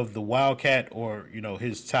of the Wildcat or,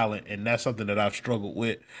 his talent? And that's something that I've struggled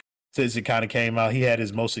with since it kind of came out. He had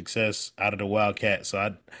his most success out of the Wildcat. So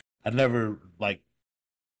I never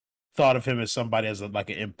thought of him as somebody as an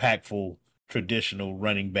impactful traditional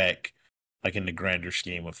running back, like in the grander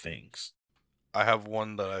scheme of things. I have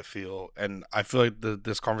one that I feel like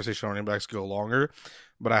this conversation on running backs go longer,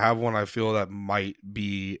 but I have one I feel that might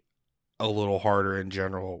be a little harder in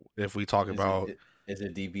general if we talk about. Is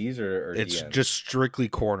it DBs or it's DMs? just strictly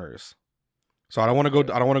corners. So I don't want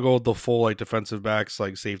to go with the full like defensive backs,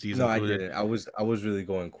 like safeties. No, included. I didn't. I was really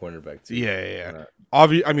going cornerback too. Yeah.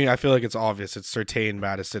 Obvious. I mean, I feel like it's obvious. It's Surtain,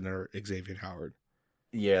 Madison, or Xavier Howard.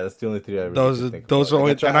 Yeah, that's the only three I really those are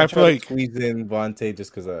only. And I feel like squeeze in Vontae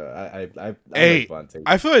just because I like Vontae.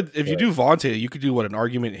 I feel like if you do Vontae, you could do an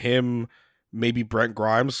argument him, maybe Brent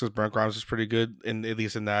Grimes, because Brent Grimes is pretty good, and at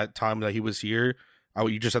least in that time that he was here.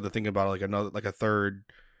 You just have to think about like a third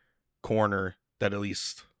corner that at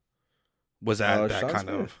least was at that kind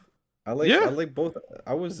of. I like both.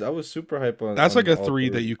 I was super hype on. That's like a three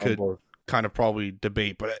that you could kind of probably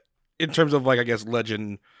debate, but in terms of like I guess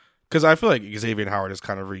legend, because I feel like Xavier Howard has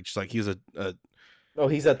kind of reached like he's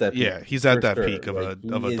he's at that peak. Yeah, he's at that peak of a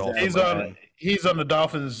Dolphin. He's on the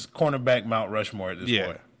Dolphins cornerback Mount Rushmore at this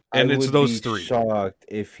point. And it's those three. Shocked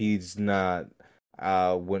if he's not.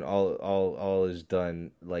 When all is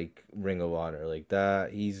done, like Ring of Honor, like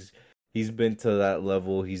that, he's been to that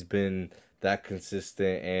level. He's been that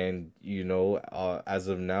consistent, and as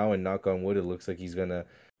of now, and knock on wood, it looks like he's gonna,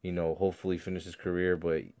 hopefully finish his career.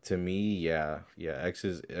 But to me, yeah, X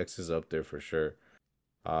is up there for sure.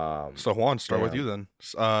 So Juan, start with you then.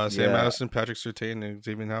 Sam Madison, Patrick Surtain, and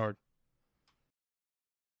Xavier Howard.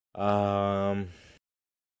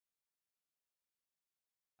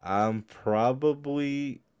 I'm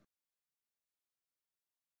probably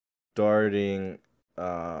starting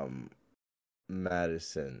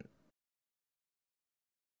Madison,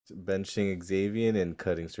 benching Xavier and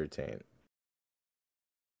cutting Surtain.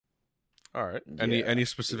 All right. Any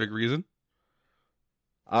specific reason?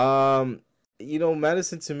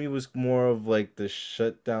 Madison to me was more of like the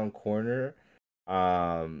shutdown corner,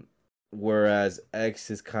 whereas X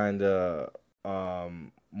is kind of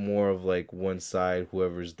more of like one side.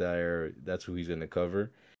 Whoever's there, that's who he's gonna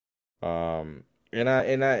cover. And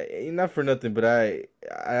I not for nothing, but I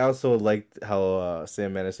also liked how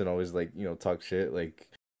Sam Madison always like talk shit. Like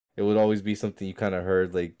it would always be something you kind of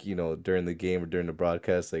heard like during the game or during the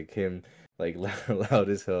broadcast, like him like loud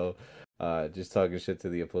as hell, just talking shit to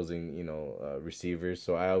the opposing receivers.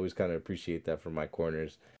 So I always kind of appreciate that from my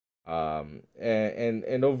corners.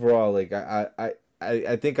 And overall, like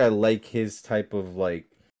I think I like his type of like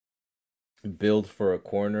build for a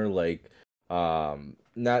corner, like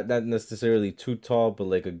not necessarily too tall, but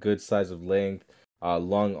like a good size of length,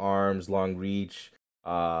 long arms, long reach,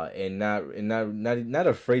 and not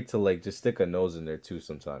afraid to like just stick a nose in there too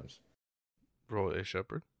sometimes. Roll A.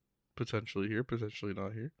 Shepard, potentially here, potentially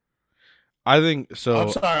not here. I think so.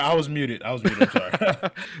 I'm sorry, I was muted. I'm sorry.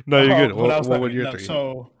 No, you're good. What would your three?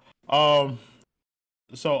 So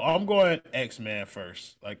I'm going X-Man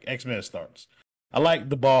first. Like X-Man starts. I like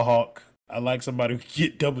the ball hawk. I like somebody who can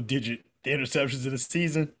get double-digit interceptions in the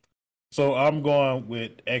season. So I'm going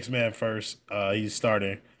with X-Man first. He's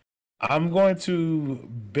starting. I'm going to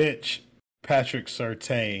bench Patrick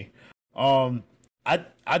Surtain.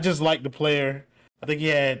 I just like the player. I think he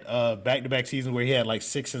had back-to-back seasons where he had like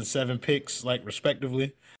 6 and 7 picks, like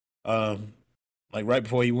respectively. Like right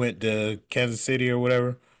before he went to Kansas City or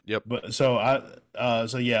whatever. Yep. But so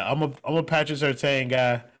yeah, I'm a Patrick Surtain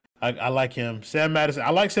guy. I like him. Sam Madison.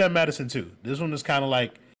 I like Sam Madison too. This one is kind of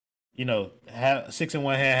like, 6 in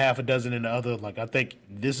one hand, half a dozen in the other. Like I think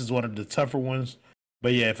this is one of the tougher ones.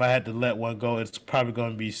 But yeah, if I had to let one go, it's probably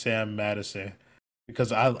going to be Sam Madison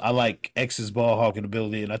because I like X's ball hawking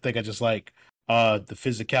ability, and I think I just like the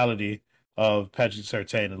physicality of Patrick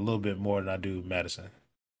Surtain a little bit more than I do Madison.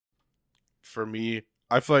 For me,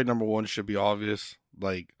 I feel like number one should be obvious.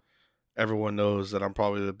 Like everyone knows that I'm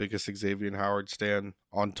probably the biggest Xavier Howard stan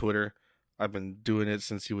on Twitter. I've been doing it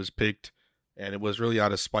since he was picked, and it was really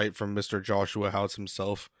out of spite from Mr. Joshua House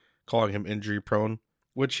himself, calling him injury prone,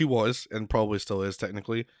 which he was and probably still is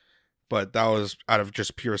technically. But that was out of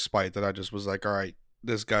just pure spite that I just was like, all right,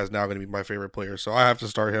 this guy's now going to be my favorite player, so I have to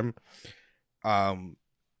start him. And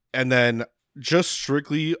then just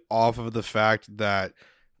strictly off of the fact that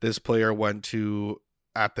this player went to,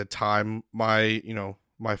 at the time, my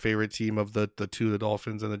favorite team of the two, the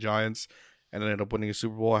Dolphins and the Giants, and ended up winning a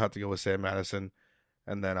Super Bowl, I have to go with Sam Madison,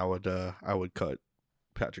 and then I would cut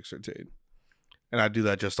Patrick Surtain. And I do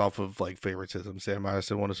that just off of like favoritism. Sam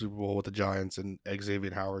Madison won a Super Bowl with the Giants, and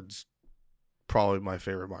Xavier Howard's probably my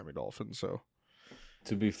favorite Miami Dolphin. So,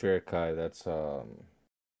 to be fair, Kai, that's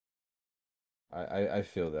I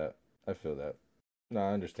feel that. No,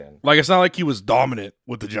 I understand. Like it's not like he was dominant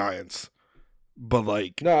with the Giants, but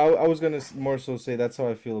like no, I was gonna more so say that's how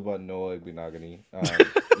I feel about Noah Igbinoghene. I'm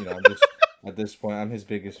just at this point, I'm his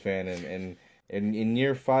biggest fan, and in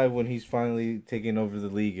year 5 when he's finally taking over the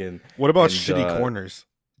league. And what about shitty corners?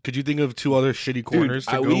 Could you think of 2 other shitty corners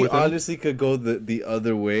to go with? We honestly could go the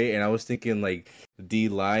other way, and I was thinking like D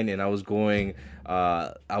line, and I was going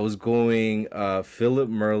Philip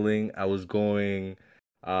Merling. I was going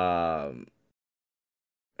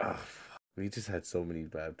we just had so many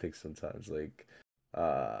bad picks sometimes. Like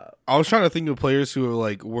I was trying to think of players who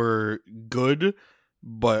were good,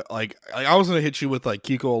 but like I was gonna hit you with like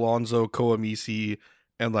Kiko Alonso, Koamisi,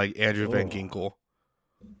 and like Andrew Van Ginkel.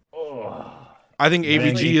 I think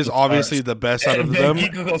AVG is obviously the best out of them,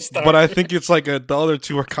 but I think it's like the other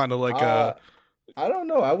 2 are kind of like I don't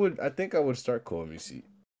know. I think I would start Koamisi.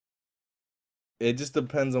 It just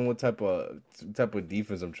depends on what type of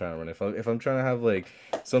defense I'm trying to run. If I'm trying to have like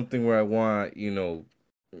something where I want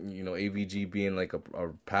AVG being like a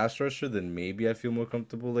pass rusher, then maybe I feel more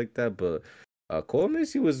comfortable like that. But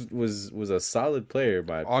Koamisi was a solid player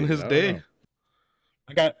on his day.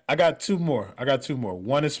 I got 2 more.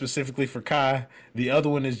 One is specifically for Kai. The other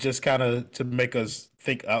one is just kind of to make us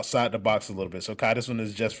think outside the box a little bit. So Kai, this one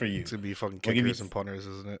is just for you. It's gonna be fucking kickers and punters,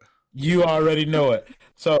 isn't it? You already know it.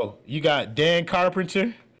 So you got Dan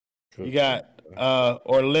Carpenter, you got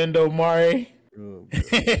Orlando Murray,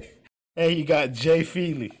 and you got Jay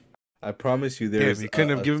Feely. I promise you, there's you couldn't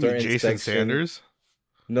have given me Jason Sanders.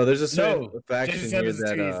 No, there's a certain faction here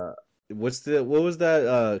that what was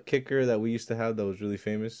that kicker that we used to have that was really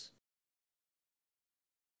famous?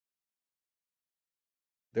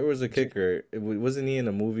 There was a kicker. Wasn't he in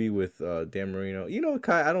a movie with Dan Marino? You know,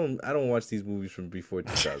 Kai, I don't watch these movies from before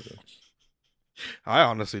 2000. I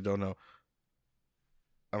honestly don't know.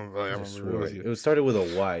 It was started with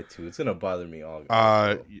a Y too. It's gonna bother me all.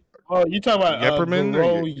 Oh, you talking about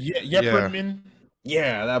Yepperman? Yepperman?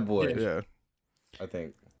 Yeah, that boy. Yeah. I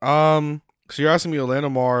think. So you're asking me Orlando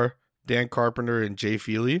Moore, Dan Carpenter, and Jay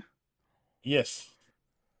Feely? Yes.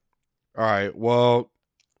 All right. Well,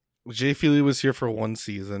 Jay Feely was here for one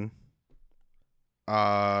season.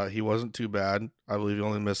 He wasn't too bad. I believe he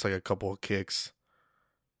only missed like a couple of kicks.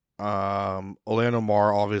 Orlando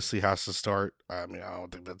Moore obviously has to start. I mean, I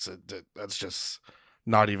don't think that's just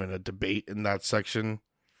not even a debate in that section.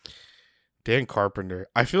 Dan Carpenter.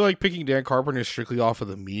 I feel like picking Dan Carpenter strictly off of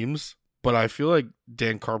the memes, but I feel like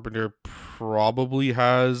Dan Carpenter probably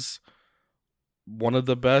has one of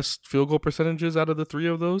the best field goal percentages out of the three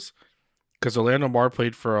of those. Because Orlando Moore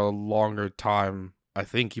played for a longer time. I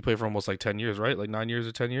think he played for almost like 10 years, right? Like 9 years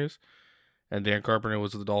or 10 years. And Dan Carpenter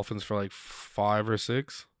was with the Dolphins for like 5 or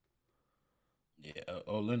 6. Yeah,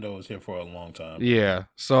 Orlando was here for a long time. Yeah.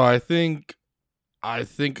 So I think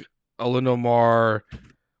Orlando Moore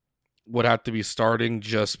would have to be starting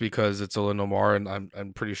just because it's Orlando Moore, and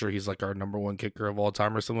I'm pretty sure he's like our number one kicker of all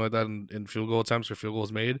time or something like that in field goal attempts or field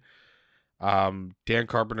goals made. Dan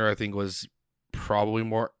Carpenter, I think, was probably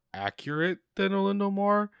more accurate than Orlando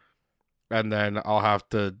Moore. And then I'll have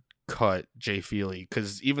to cut Jay Feely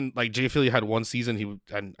because even like Jay Feely had one season,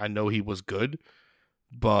 I know he was good,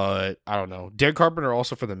 but I don't know. Dan Carpenter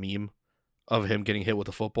also for the meme of him getting hit with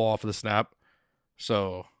a football off of the snap.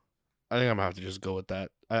 So I think I'm gonna have to just go with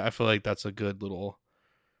that. I feel like that's a good little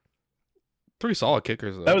 3 solid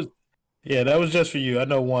kickers though. That was just for you. I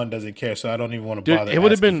know Juan doesn't care, so I don't even want to bother. It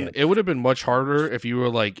would have been much harder if you were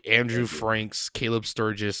like Andrew Franks, Caleb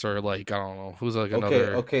Sturgis, or like I don't know who's like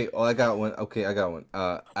another. Okay. Oh, I got one.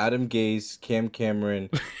 Adam Gase, Cam Cameron,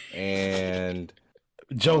 and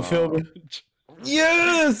Joe Philbin.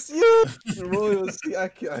 Yes. Royals.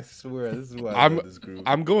 I swear, this is why I love this group.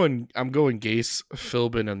 I'm going Gase,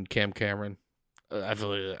 Philbin, and Cam Cameron. I feel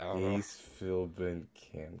like I don't know. Gase, Philbin,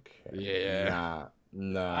 Cam Cameron. Yeah.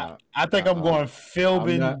 Nah. I think I'm going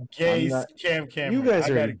Philbin, Gase, Cam Cameron. You guys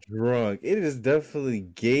are drunk. It is definitely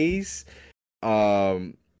Gase,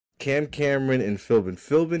 Cam Cameron, and Philbin.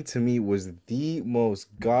 Philbin to me was the most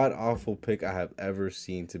god awful pick I have ever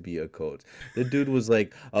seen to be a coach. The dude was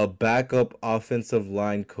like a backup offensive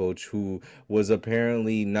line coach who was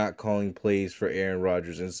apparently not calling plays for Aaron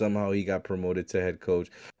Rodgers, and somehow he got promoted to head coach.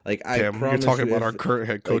 Like you're talking about our current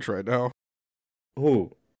head coach right now.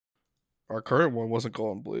 Who? Our current one wasn't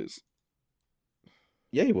calling plays.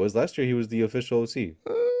 Yeah, he was. Last year, he was the official OC.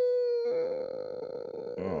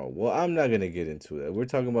 Oh, well, I'm not going to get into that. We're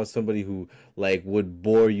talking about somebody who, like, would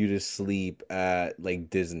bore you to sleep at, like,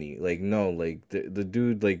 Disney. Like, no, like, the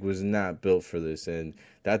dude, like, was not built for this. And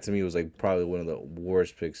that, to me, was, like, probably one of the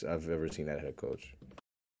worst picks I've ever seen at head coach.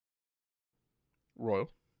 Royal.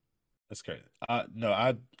 That's crazy. No,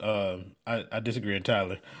 I disagree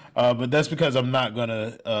entirely. But that's because I'm not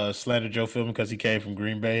gonna slander Joe Philbin because he came from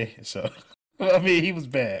Green Bay. So I mean, he was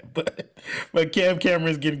bad, but Cam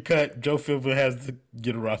Cameron's getting cut. Joe Philbin has to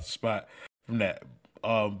get a roster spot from that.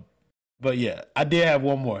 But yeah, I did have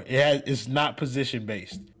one more. It's not position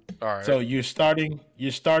based. All right. So you're starting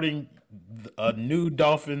a new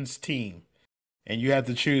Dolphins team, and you have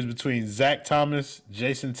to choose between Zach Thomas,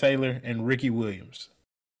 Jason Taylor, and Ricky Williams.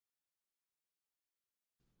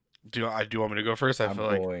 Do you want me to go first? I feel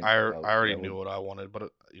like I already knew what I wanted,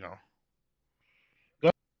 but you know.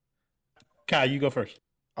 Go. Kyle, you go first.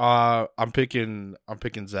 I'm picking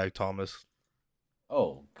Zach Thomas.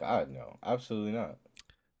 Oh God, no, absolutely not.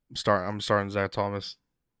 I'm starting Zach Thomas.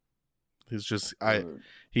 He's just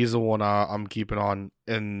he's the one I'm keeping on,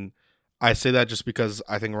 and I say that just because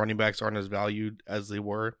I think running backs aren't as valued as they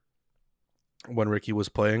were when Ricky was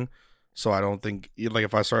playing. So I don't think, like,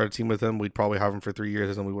 if I started a team with him, we'd probably have him for 3 years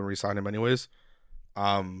and then we wouldn't re-sign him anyways.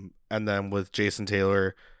 And then with Jason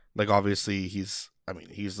Taylor, like, obviously he's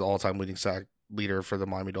the all-time leading sack leader for the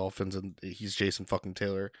Miami Dolphins, and he's Jason fucking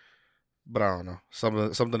Taylor. But I don't know,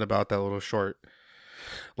 something about that little short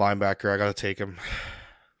linebacker. I gotta take him.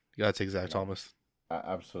 You gotta take Zach Thomas.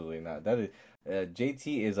 Absolutely not. That is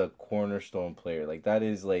JT is a cornerstone player. Like, that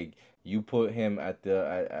is like. You put him at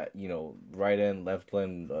the right end, left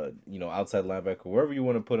end, outside linebacker, wherever you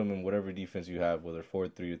want to put him in, whatever defense you have, whether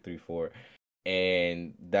 4-3 or 3-4,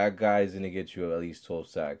 and that guy's gonna get you at least 12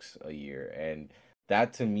 sacks a year, and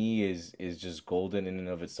that to me is just golden in and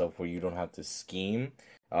of itself, where you don't have to scheme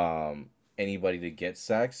anybody to get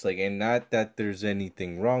sacks, like, and not that there's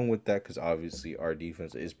anything wrong with that, because obviously our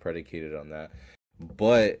defense is predicated on that.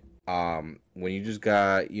 But when you just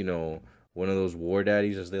got, one of those war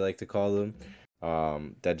daddies, as they like to call them,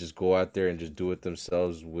 that just go out there and just do it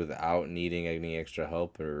themselves without needing any extra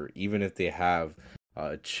help, or even if they have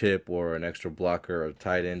a chip or an extra blocker or a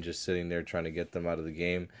tight end just sitting there trying to get them out of the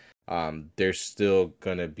game, there's still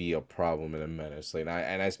gonna be a problem in a menace. Like,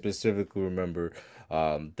 I specifically remember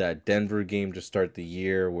that Denver game to start the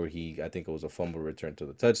year where I think it was a fumble return to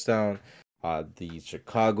the touchdown. The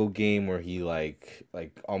Chicago game where he like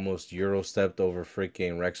almost Euro stepped over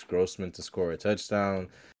freaking Rex Grossman to score a touchdown.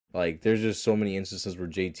 Like, there's just so many instances where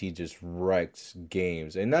JT just wrecked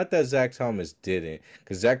games. And not that Zach Thomas didn't,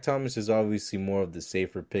 because Zach Thomas is obviously more of the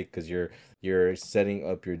safer pick, because you're setting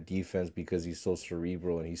up your defense because he's so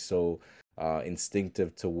cerebral and he's so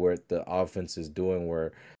instinctive to what the offense is doing,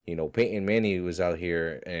 where, Peyton Manning was out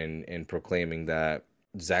here and proclaiming that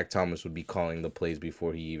Zach Thomas would be calling the plays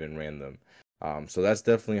before he even ran them. So that's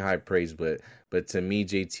definitely high praise, but to me,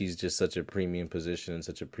 JT's just such a premium position and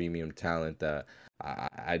such a premium talent that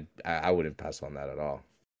I wouldn't pass on that at all.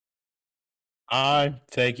 I'm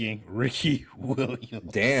taking Ricky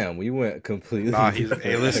Williams. Damn, we went completely.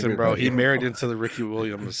 Hey, listen, bro. He married into the Ricky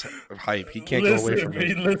Williams hype. He can't go away from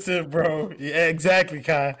it. Listen, bro. Yeah, exactly,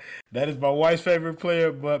 Kai. That is my wife's favorite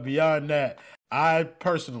player, but beyond that, I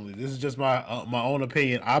personally, this is just my own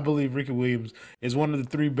opinion, I believe Ricky Williams is one of the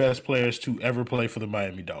 3 best players to ever play for the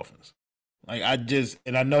Miami Dolphins. Like,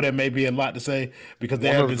 and I know that may be a lot to say because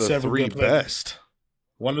there have been several good players. Best.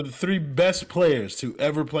 One of the 3 best players to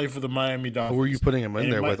ever play for the Miami Dolphins. Who are you putting him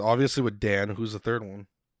in there with? Obviously with Dan. Who's the third one?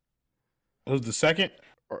 Who's the second?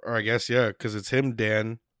 Or I guess, yeah, because it's him,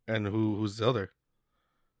 Dan, and who's the other?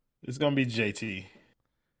 It's going to be JT.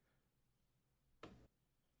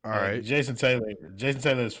 All right. Jason Taylor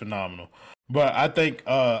is phenomenal. But I think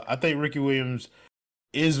Ricky Williams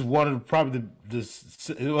is one of probably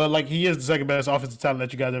he is the second best offensive talent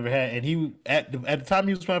that you guys ever had, and he at the time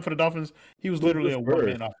he was playing for the Dolphins, he was literally a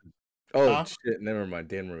one-man offense. Oh shit! Never mind,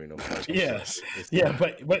 Dan Marino. Yes, yeah,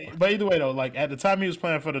 but either way though, like at the time he was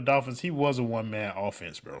playing for the Dolphins, he was a one-man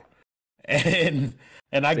offense, bro. And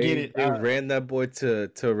I get it. They ran that boy to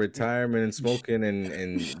retirement and smoking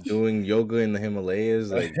and doing yoga in the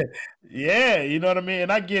Himalayas. Like, yeah, you know what I mean.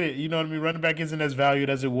 And I get it. You know what I mean. Running back isn't as valued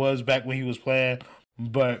as it was back when he was playing,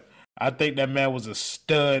 but I think that man was a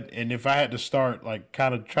stud. And if I had to start like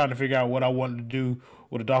kind of trying to figure out what I wanted to do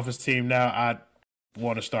with a Dolphins team now, I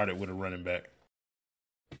want to start it with a running back.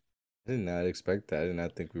 I did not expect that. I did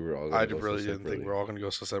not think we were all. I really didn't think we were all going to go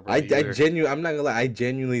so separately. I'm not gonna lie. I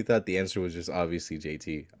genuinely thought the answer was just obviously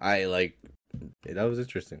JT. That was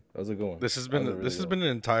interesting. That was a good one. This has been an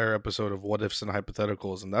entire episode of what ifs and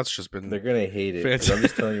hypotheticals, and that's just been. They're gonna hate it. I'm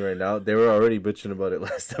just telling you right now. They were already bitching about it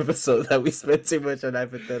last episode that we spent too much on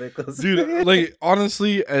hypotheticals. Dude, like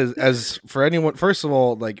honestly, as for anyone, first of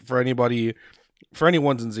all, like for anybody. For any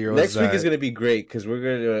ones and zeros, next week is gonna be great because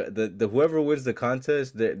we're gonna the whoever wins the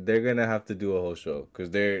contest, they're gonna have to do a whole show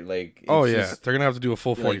because they're like, they're gonna have to do a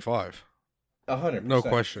full 45. 100%, no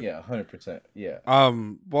question. Yeah, 100%. Yeah.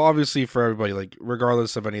 Well, obviously for everybody, like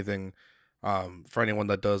regardless of anything, for anyone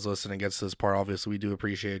that does listen and gets to this part, obviously we do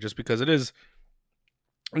appreciate it just because it is,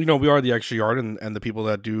 we are the extra yard, and the people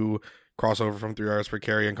that do cross over from 3 yards per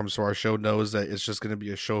carry and comes to our show knows that it's just gonna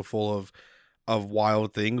be a show full of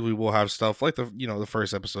wild things. We will have stuff like the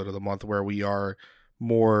first episode of the month where we are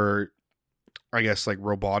more, I guess, like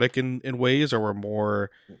robotic in ways, or we're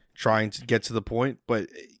more trying to get to the point. But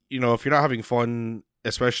if you're not having fun,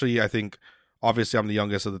 especially, I think obviously I'm the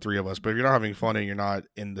youngest of the 3 of us, but if you're not having fun and you're not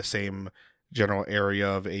in the same general area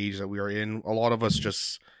of age that we are in, a lot of us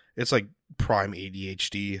it's like prime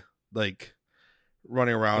ADHD, like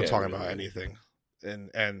running around talking about anything, and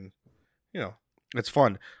it's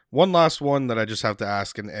fun. One last one that I just have to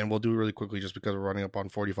ask, and we'll do it really quickly just because we're running up on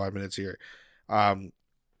 45 minutes here. And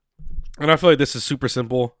I feel like this is super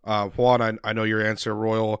simple. Juan, I know your answer.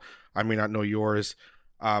 Royal, I may not know yours.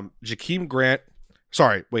 Jakeem Grant,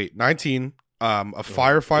 19, a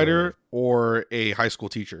firefighter or a high school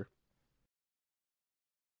teacher?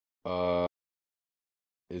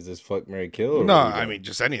 Is this fuck, marry, kill? No, I mean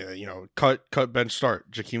just anything. Cut, bench,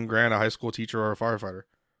 start. Jakeem Grant, a high school teacher or a firefighter?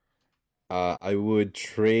 I would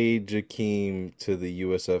trade Jakeem to the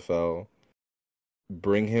USFL,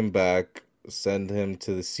 bring him back, send him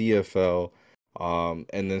to the CFL,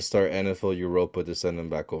 and then start NFL Europa to send him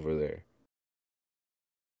back over there.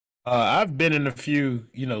 I've been in a few,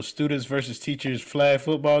 students versus teachers flag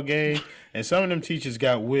football game, and some of them teachers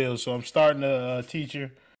got wheels, so I'm starting a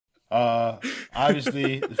teacher.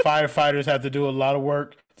 Obviously, the firefighters have to do a lot of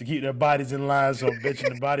work to keep their bodies in line. So I'm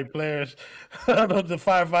benching the body players, the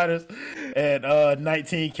firefighters, and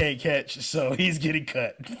 19 can't catch. So he's getting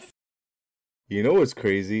cut. You know what's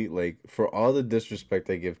crazy? Like, for all the disrespect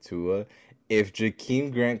I give Tua, if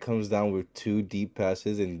Jakeem Grant comes down with 2 deep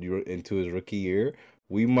passes into his rookie year,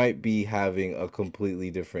 we might be having a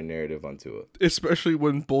completely different narrative on Tua. Especially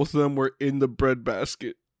when both of them were in the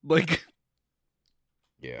breadbasket. Like,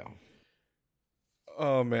 yeah.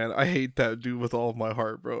 Oh man, I hate that dude with all of my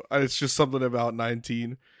heart, bro. It's just something about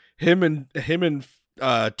 19. Him and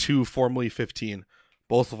 2, formerly 15,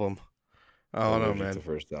 both of them. I don't know, man. To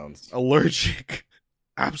first downs. Allergic.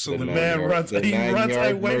 Absolutely. The man runs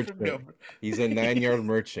away from him. He's a 9-yard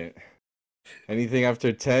merchant. Anything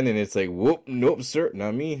after 10, and it's like, whoop, nope, sir,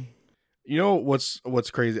 not me. You know what's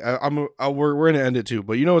crazy? We're gonna end it too,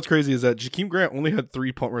 but you know what's crazy is that Jakeem Grant only had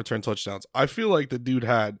 3 punt return touchdowns. I feel like the dude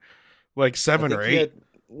had like 7 or 8.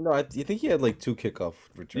 You think he had like 2 kickoff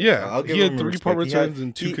returns? Yeah, he had 3 punt returns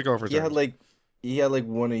and 2 kickoff returns. He had like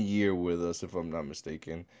 1 a year with us, if I'm not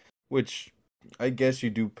mistaken, which I guess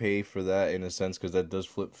you do pay for that in a sense because that does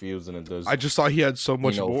flip fields and it does. I just thought he had so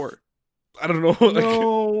much more. I don't know.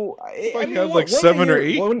 No, I mean, had like 7 or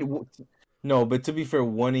 8. No, but to be fair,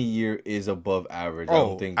 1 a year is above average. I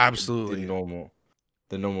don't think absolutely the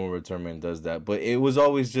normal return man does that. But it was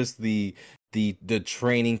always just the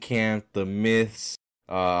training camp, the myths.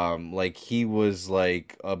 Like he was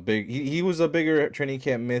like he was a bigger training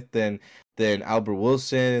camp myth than Albert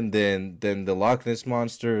Wilson, than the Loch Ness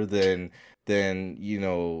Monster, than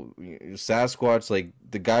Sasquatch. Like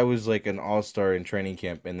the guy was like an all-star in training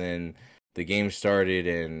camp, and then the game started,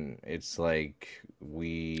 and it's like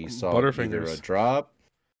we saw either a drop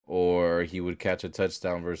or he would catch a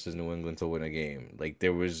touchdown versus New England to win a game. Like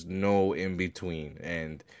there was no in between,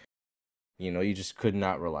 and you just could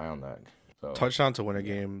not rely on that. So, touchdown to win a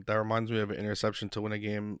game. That reminds me of an interception to win a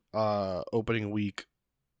game. Opening week,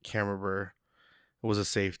 can't remember. It was a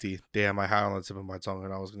safety. Damn, I had it on the tip of my tongue,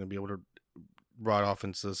 and I was going to be able to ride off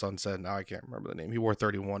into the sunset. Now I can't remember the name. He wore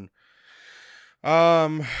 31.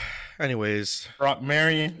 Anyways, Brock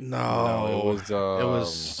Marion. No, it was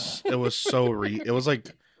so it was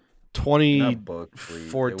like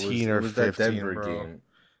 2014 or 15, bro. Game.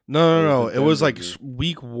 No. It was like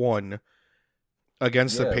week 1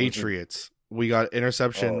 against the Patriots. We got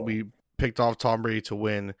interception. We picked off Tom Brady to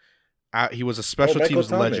win. He was a special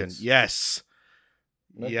teams legend. Yes.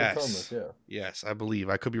 Michael Thomas, yeah. Yes, I believe.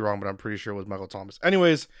 I could be wrong, but I'm pretty sure it was Michael Thomas.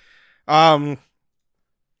 Anyways, that's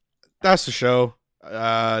the show.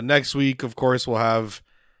 Next week, of course, we'll have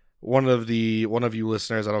one of you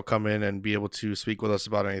listeners that'll come in and be able to speak with us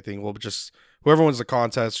about anything. We'll just, whoever wins the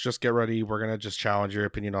contest, just get ready. We're gonna just challenge your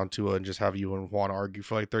opinion on Tua and just have you and Juan argue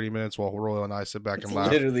for like 30 minutes while Royal and I sit back and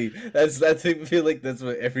laugh. Literally, that's I feel like that's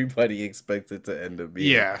what everybody expects it to end up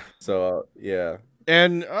being. Yeah. So yeah.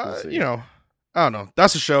 And I don't know.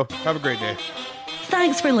 That's the show. Have a great day.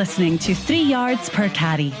 Thanks for listening to 3 Yards Per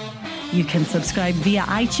Carry. You can subscribe via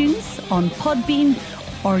iTunes, on Podbean,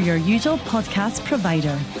 or your usual podcast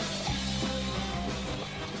provider.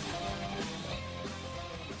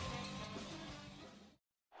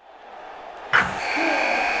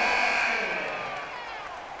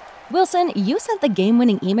 Wilson, you sent the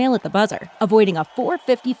game-winning email at the buzzer, avoiding a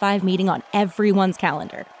 4:55 meeting on everyone's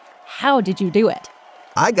calendar. How did you do it?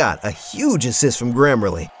 I got a huge assist from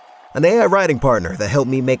Grammarly, an AI writing partner that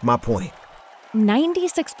helped me make my point.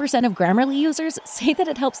 96% of Grammarly users say that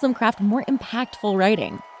it helps them craft more impactful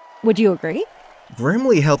writing. Would you agree?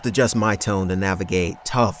 Grammarly helped adjust my tone to navigate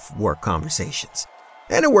tough work conversations.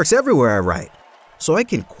 And it works everywhere I write, so I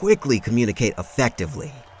can quickly communicate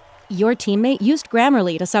effectively. Your teammate used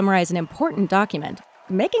Grammarly to summarize an important document,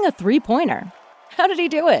 making a 3-pointer. How did he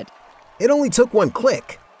do it? It only took 1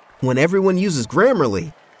 click. When everyone uses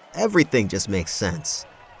Grammarly, everything just makes sense.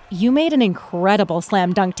 You made an incredible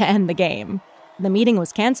slam dunk to end the game. The meeting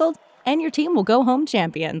was canceled, and your team will go home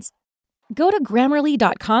champions. Go to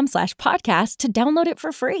Grammarly.com/podcast to download it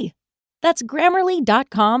for free. That's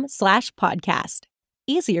Grammarly.com/podcast.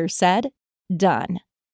 Easier said, done.